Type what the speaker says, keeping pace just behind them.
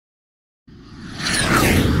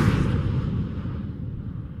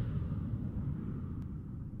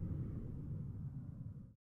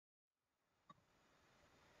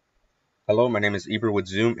Hello, my name is Eber with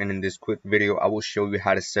Zoom, and in this quick video I will show you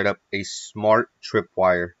how to set up a smart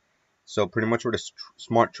tripwire. So pretty much what a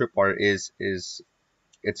smart tripwire is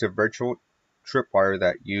it's a virtual tripwire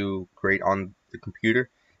that you create on the computer,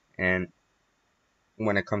 and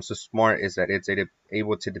when it comes to smart is that it's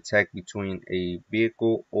able to detect between a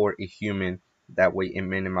vehicle or a human. That way it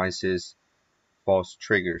minimizes false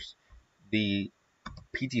triggers. The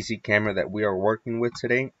PTZ camera that we are working with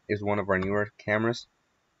today is one of our newer cameras.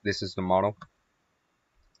 This is the model.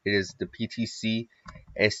 It is the PTZ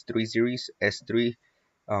S3 series. S3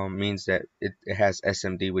 means that it has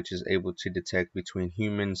SMD, which is able to detect between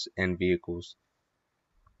humans and vehicles.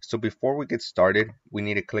 So before we get started, we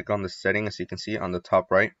need to click on the setting, as you can see on the top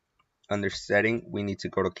right. Under setting, we need to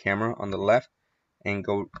go to camera on the left and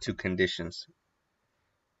go to conditions.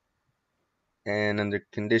 And under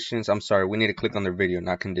conditions, we need to click under video,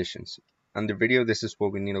 not conditions. Under video, this is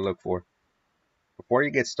what we need to look for. Before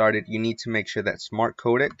you get started, you need to make sure that smart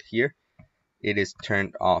codec here, it is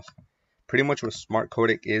turned off. Pretty much what smart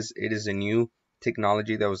codec is, it is a new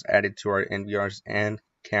technology that was added to our NVRs and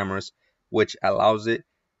cameras, which allows it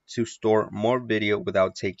to store more video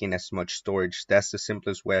without taking as much storage. That's the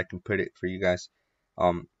simplest way I can put it for you guys.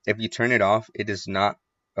 If you turn it off, it does not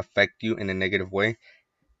affect you in a negative way,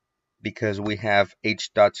 because we have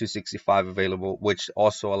H.265 available, which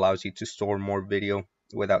also allows you to store more video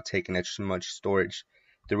without taking as much storage.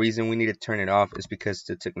 The reason we need to turn it off is because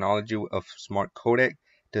the technology of smart codec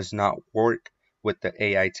does not work with the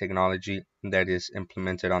AI technology that is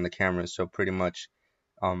implemented on the camera. So pretty much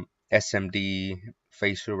SMD,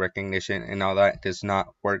 facial recognition, and all that does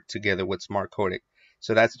not work together with smart codec.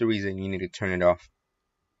 So that's the reason you need to turn it off.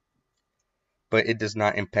 But it does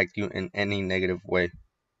not impact you in any negative way.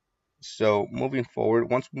 So moving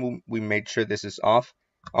forward, once we made sure this is off,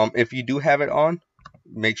 if you do have it on,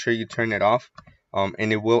 make sure you turn it off,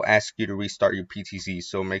 and it will ask you to restart your PTZ.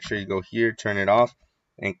 So make sure you go here, turn it off,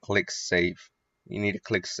 and click save. You need to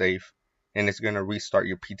click save, and it's going to restart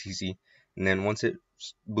your PTZ. And then once it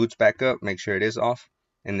boots back up, make sure it is off,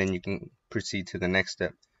 and then you can proceed to the next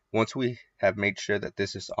step. Once we have made sure that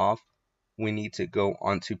this is off, we need to go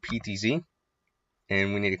onto PTZ,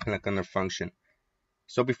 and we need to click on the function.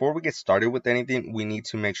 So before we get started with anything, we need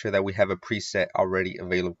to make sure that we have a preset already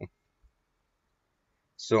available.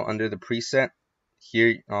 So under the preset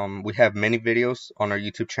here, we have many videos on our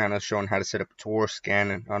YouTube channel showing how to set up a tour,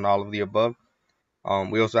 scan, and on all of the above.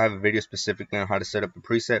 We also have a video specifically on how to set up a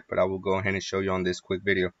preset, but I will go ahead and show you on this quick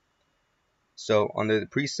video. So under the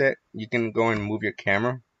preset, you can go and move your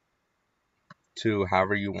camera to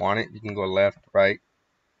however you want it. You can go left, right,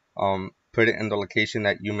 put it in the location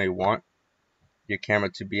that you may want your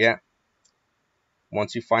camera to be at.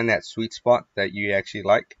 Once you find that sweet spot that you actually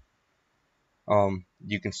like,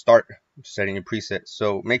 you can start setting your preset.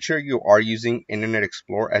 So make sure you are using Internet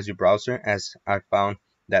Explorer as your browser, as I found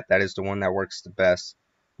that that is the one that works the best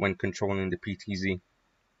when controlling the PTZ.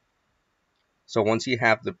 So once you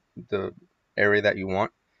have the area that you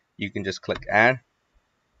want, you can just click add.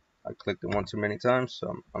 I clicked it one too many times,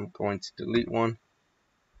 so I'm going to delete one.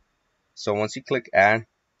 So once you click add,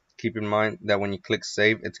 keep in mind that when you click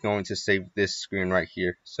save, it's going to save this screen right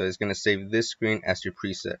here. So it's going to save this screen as your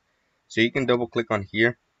preset. So you can double click on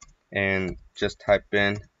here and just type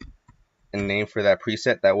in a name for that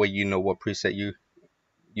preset. That way you know what preset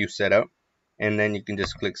you set up, and then you can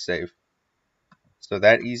just click save. So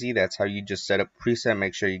that easy. That's how you just set up preset.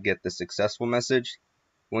 Make sure you get the successful message.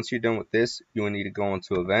 Once you're done with this, you will need to go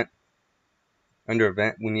into event. Under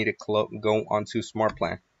event, we need to go onto smart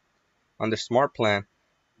plan. Under smart plan,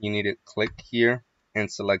 you need to click here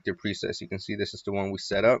and select your presets. You can see this is the one we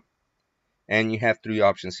set up, and you have three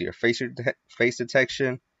options here: face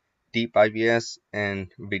detection, deep IVS, and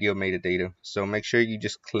video metadata. So make sure you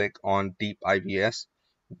just click on deep IVS.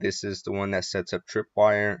 This is the one that sets up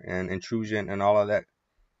tripwire and intrusion and all of that.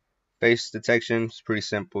 Face detection is pretty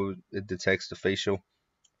simple. It detects the face,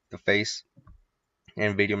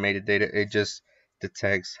 and video metadata, it just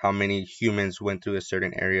detects how many humans went through a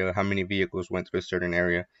certain area, how many vehicles went through a certain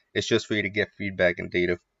area. It's just for you to get feedback and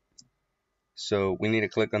data. So we need to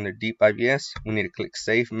click under deep IVS. We need to click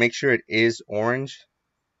save. Make sure it is orange.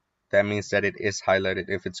 That means that it is highlighted.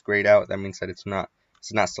 If it's grayed out, that means that it's not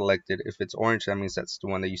selected. If it's orange, that means that's the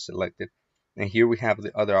one that you selected. And here we have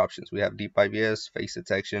the other options. We have deep IVS, face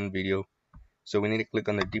detection, video. So we need to click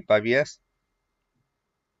on the deep IVS.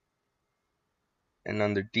 And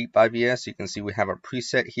under deep IVS, you can see we have our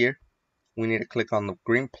preset here. We need to click on the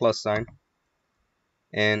green plus sign,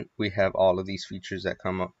 and we have all of these features that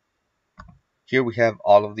come up. Here we have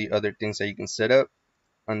all of the other things that you can set up.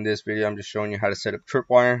 On this video, I'm just showing you how to set up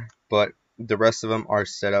tripwire, but the rest of them are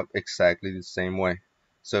set up exactly the same way.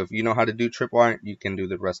 So if you know how to do Tripwire, you can do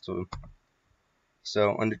the rest of them.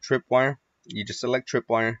 So under Tripwire, you just select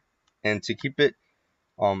Tripwire, and to keep it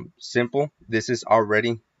simple, this is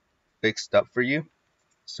already fixed up for you,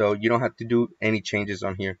 so you don't have to do any changes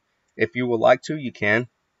on here. If you would like to, you can,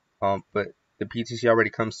 but the PTZ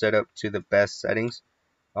already comes set up to the best settings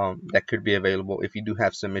that could be available. If you do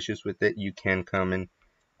have some issues with it, you can come and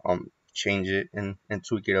change it and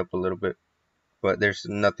tweak it up a little bit. But there's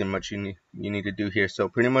nothing much you need to do here. So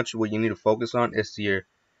pretty much what you need to focus on is your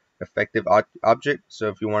effective object. So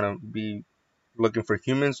if you want to be looking for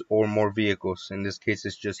humans or more vehicles, in this case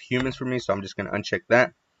it's just humans for me, so I'm just going to uncheck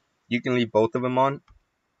that. You can leave both of them on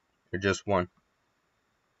or just one.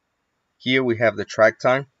 Here we have the track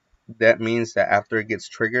time. That means that after it gets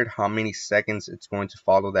triggered, how many seconds it's going to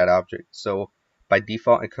follow that object. So by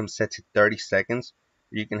default, it comes set to 30 seconds.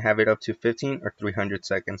 You can have it up to 15 or 300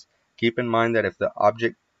 seconds. Keep in mind that if the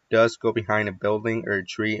object does go behind a building or a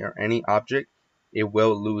tree or any object, it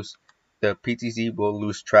will lose, the PTZ will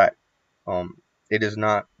lose track. It does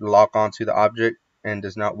not lock onto the object and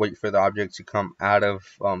does not wait for the object to come out of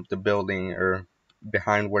the building or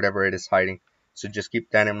behind whatever it is hiding. So just keep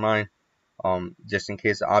that in mind. Just in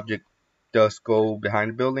case the object does go behind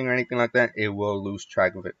the building or anything like that, it will lose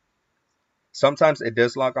track of it. Sometimes it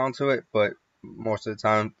does lock onto it, but most of the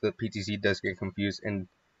time the PTZ does get confused and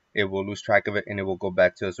it will lose track of it, and it will go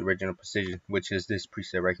back to its original position, which is this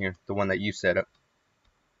preset right here, the one that you set up.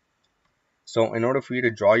 So in order for you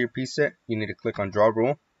to draw your preset, you need to click on Draw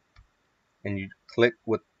Rule, and you click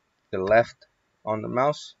with the left on the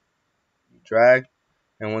mouse, you drag,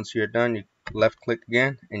 and once you're done, you left click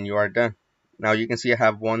again, and you are done. Now you can see I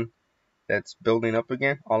have one that's building up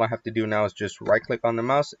again. All I have to do now is just right click on the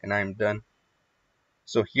mouse and I'm done.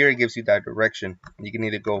 So here it gives you that direction. You can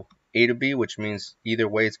either go A to B, which means either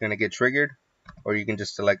way it's going to get triggered, or you can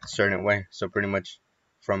just select a certain way. So pretty much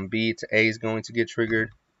from B to A is going to get triggered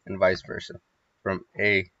and vice versa. From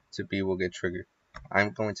A to B will get triggered.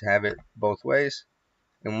 I'm going to have it both ways.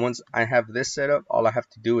 And once I have this set up, all I have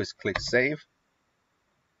to do is click save.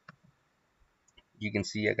 You can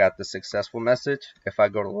see I got the successful message. If I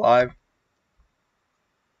go to live,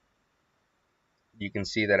 you can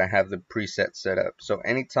see that I have the preset set up. So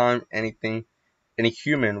anytime any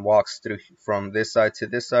human walks through from this side to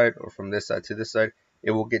this side or from this side to this side,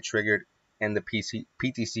 it will get triggered and the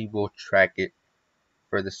PTZ will track it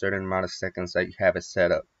for the certain amount of seconds that you have it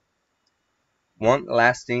set up. One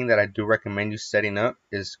last thing that I do recommend you setting up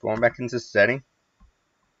is going back into setting.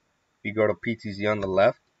 You go to PTZ on the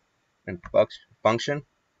left and function.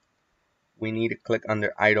 We need to click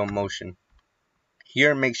under idle motion.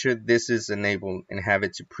 Here, make sure this is enabled and have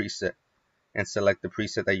it to preset, and select the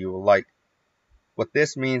preset that you would like. What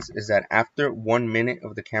this means is that after 1 minute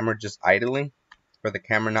of the camera just idling, or the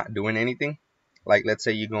camera not doing anything, like let's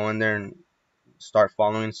say you go in there and start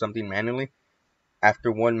following something manually, after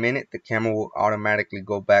 1 minute the camera will automatically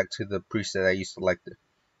go back to the preset that you selected.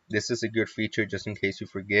 This is a good feature just in case you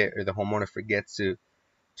forget or the homeowner forgets to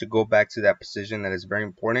go back to that position that is very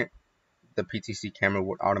important. The PTZ camera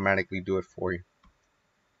will automatically do it for you.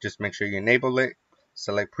 Just make sure you enable it,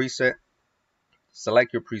 select preset,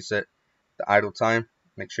 select your preset, the idle time,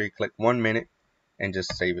 make sure you click 1 minute and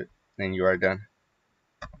just save it, and you are done.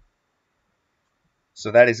 So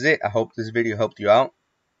that is it. I hope this video helped you out.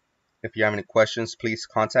 If you have any questions, please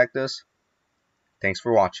contact us. Thanks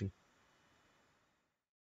for watching.